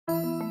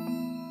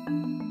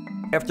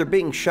After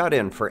being shut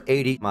in for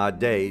 80-odd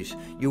days,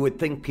 you would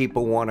think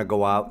people want to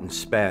go out and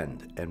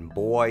spend, and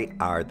boy,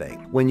 are they.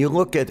 When you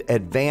look at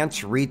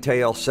advanced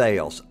retail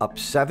sales, up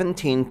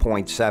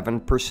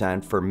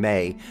 17.7% for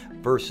May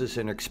versus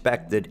an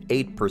expected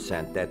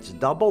 8%. That's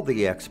double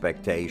the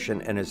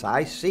expectation, and as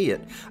I see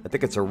it, I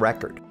think it's a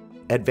record.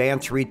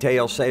 Advanced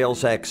retail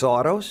sales ex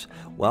autos,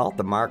 well,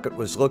 the market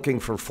was looking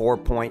for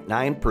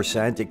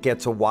 4.9%. It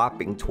gets a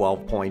whopping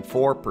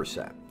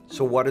 12.4%.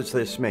 So what does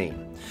this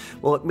mean?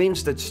 Well, it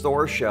means that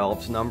store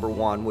shelves, number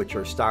one, which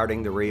are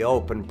starting to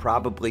reopen,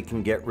 probably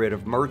can get rid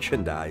of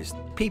merchandise.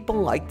 People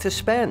like to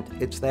spend.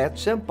 It's that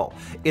simple.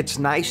 It's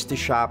nice to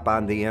shop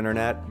on the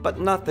internet, but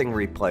nothing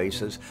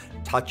replaces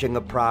touching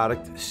a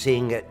product,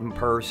 seeing it in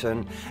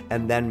person,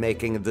 and then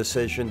making a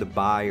decision to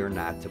buy or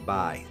not to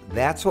buy.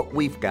 That's what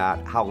we've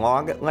got. How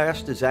long it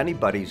lasts is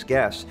anybody's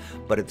guess,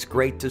 but it's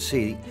great to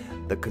see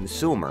the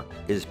consumer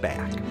is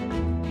back.